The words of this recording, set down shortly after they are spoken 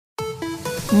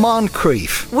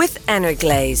Moncrief with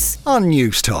Energlaze on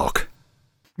News Talk.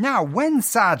 Now, when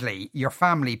sadly your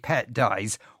family pet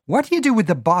dies, what do you do with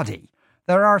the body?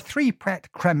 There are 3 pet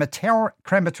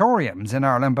crematoriums in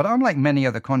Ireland, but unlike many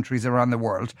other countries around the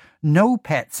world, no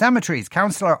pet cemeteries.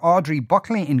 Councillor Audrey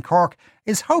Buckley in Cork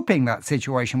is hoping that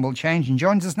situation will change and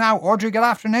joins us now. Audrey, good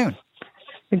afternoon.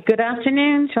 Good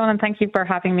afternoon, Sean, and thank you for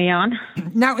having me on.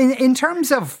 Now, in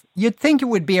terms of, you'd think it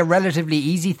would be a relatively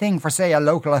easy thing for, say, a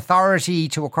local authority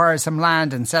to acquire some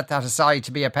land and set that aside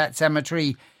to be a pet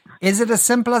cemetery. Is it as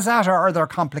simple as that, or are there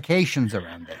complications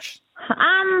around this?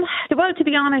 Well, to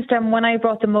be honest, when I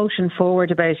brought the motion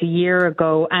forward about a year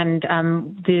ago, and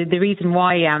the reason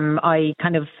why I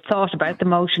kind of thought about the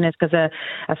motion is because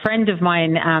a friend of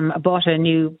mine bought a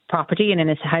new property in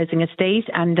a housing estate,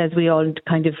 and as we all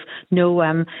kind of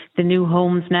know, the new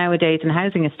homes nowadays in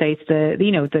housing estates,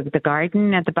 the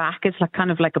garden at the back is kind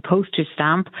of like a postage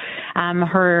stamp.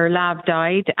 Her lab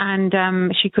died,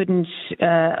 and she couldn't,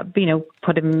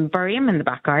 bury him in the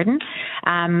back garden,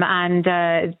 and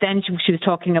then she was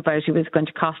talking about it was going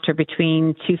to cost her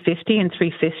between $250 and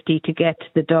 $350 to get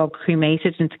the dog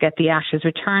cremated and to get the ashes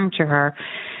returned to her.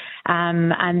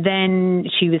 And then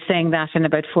she was saying that in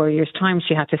about 4 years' time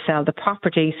she had to sell the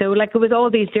property. So it was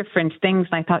all these different things.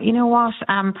 And I thought, you know what,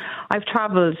 I've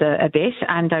travelled a bit,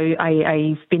 and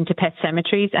I've been to pet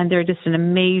cemeteries, and they're just an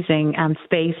amazing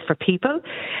space for people.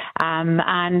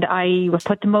 And I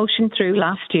put the motion through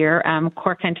last year.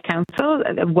 Cork County Council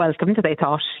welcomed it. They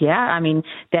thought,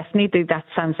 definitely that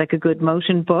sounds like a good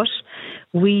motion, but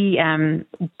we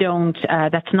don't,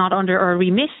 that's not under our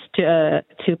remit to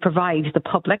provide the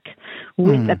public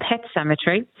with a pet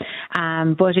cemetery.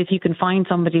 But if you can find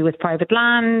somebody with private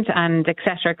land and et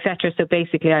cetera, so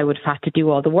basically I would have had to do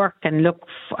all the work and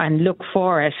look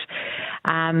for it.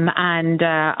 And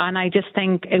I just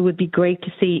think it would be great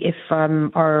to see if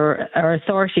our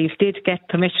authorities did get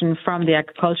permission from the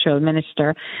Agricultural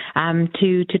Minister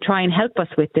to try and help us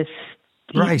with this.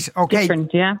 Right. Okay.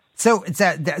 Yeah. So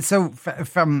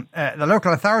from the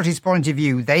local authorities' point of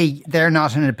view, they're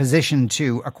not in a position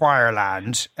to acquire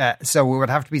land. So it would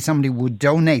have to be somebody who would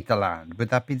donate the land.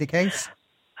 Would that be the case?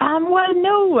 Well,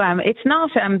 no, it's not,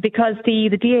 because the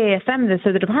DAFM,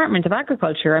 so the Department of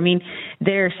Agriculture,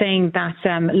 they're saying that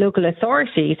local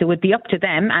authorities, it would be up to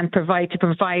them and provide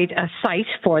a site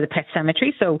for the pet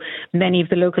cemetery. So many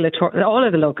of all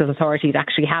of the local authorities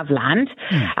actually have land,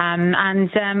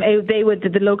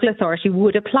 the local authority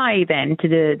would apply then to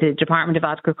the Department of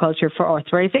Agriculture for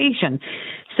authorisation.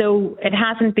 So it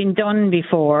hasn't been done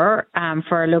before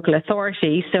for a local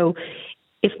authority. So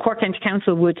if Cork County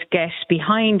Council would get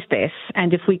behind this,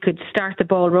 and if we could start the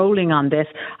ball rolling on this,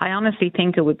 I honestly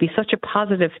think it would be such a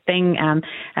positive thing,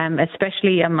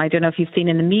 especially, I don't know if you've seen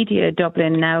in the media,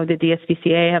 Dublin now, the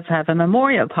DSPCA have a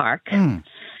memorial park.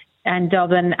 And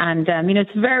Dublin, and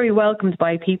it's very welcomed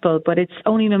by people, but it's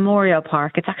only memorial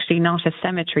park. It's actually not a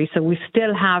cemetery. So we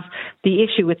still have the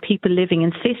issue with people living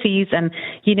in cities, and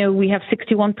we have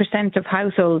 61% of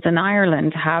households in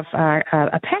Ireland have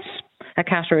a pet, a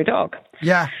cat or a dog.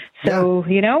 Yeah. So,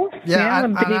 if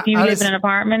you live in an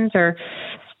apartment or...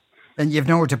 And you've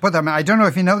nowhere to put them. I don't know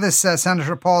if you know this,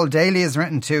 Senator Paul Daly has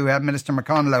written to Minister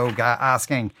McConalogue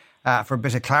asking for a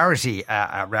bit of clarity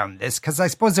around this, because I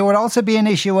suppose there would also be an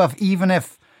issue of, even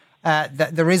if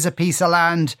there is a piece of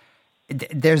land,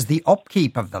 there's the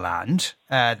upkeep of the land,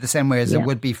 the same way as there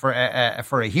would be for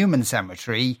a human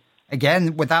cemetery.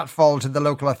 Again, would that fall to the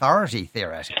local authority,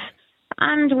 theoretically?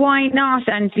 And why not?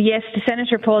 And yes,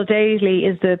 Senator Paul Daly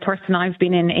is the person I've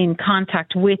been in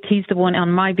contact with. He's the one on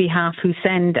my behalf who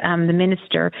sent the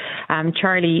Minister,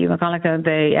 Charlie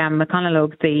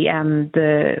McConalogue,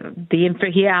 the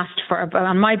info he asked for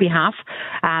on my behalf.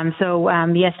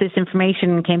 Yes, this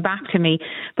information came back to me.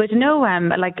 But no,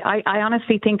 I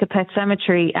honestly think a pet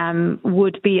cemetery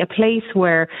would be a place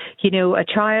where, a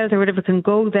child or whatever can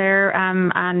go there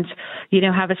and,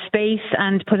 have a space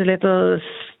and put a little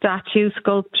statue,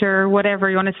 sculpture, whatever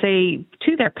you want to say,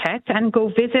 to their pet and go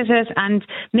visit it and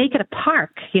make it a park,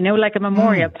 like a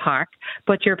memorial park,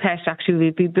 but your pet actually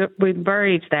would be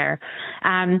buried there.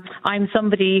 I'm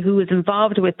somebody who was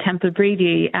involved with Temple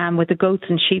Bredy with the goats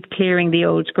and sheep clearing the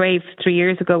old graves. 3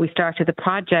 years ago we started the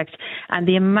project, and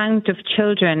the amount of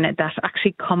children that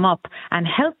actually come up and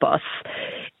help us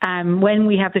when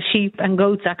we have the sheep and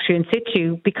goats actually in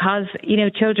situ, because,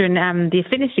 children, the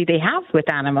affinity they have with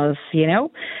animals,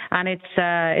 and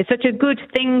it's such a good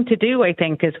thing to do, I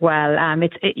think, as well.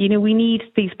 We need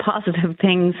these positive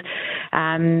things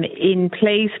in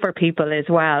place for people as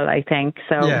well, I think.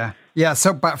 So yeah.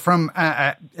 So, but from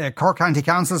Cork County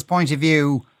Council's point of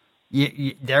view,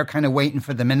 they're kind of waiting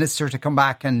for the minister to come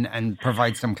back and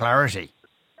provide some clarity.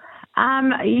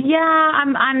 And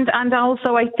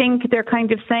also I think they're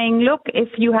kind of saying, look, if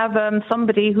you have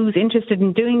somebody who's interested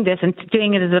in doing this and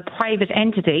doing it as a private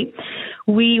entity,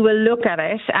 we will look at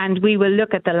it and we will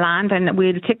look at the land and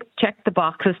we'll check the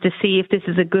boxes to see if this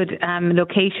is a good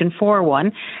location for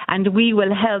one, and we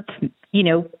will help,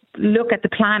 look at the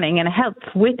planning and help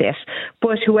with it.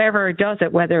 But whoever does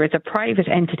it, whether it's a private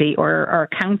entity or a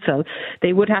council,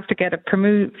 they would have to get a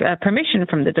permission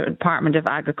from the Department of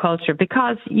Agriculture,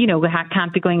 because, we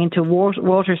can't be going into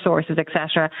water sources,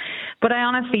 etc. But I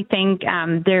honestly think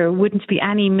there wouldn't be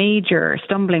any major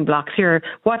stumbling blocks here.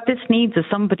 What this needs is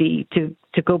somebody to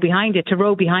go behind it, to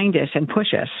row behind it and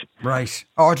push it. Right.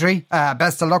 Audrey,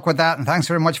 best of luck with that, and thanks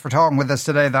very much for talking with us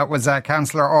today. That was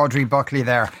Councillor Audrey Buckley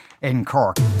there in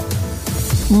Cork.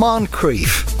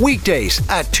 Moncrief, weekdays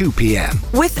at 2 p.m.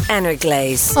 with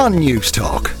Energlaze on News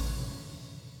Talk.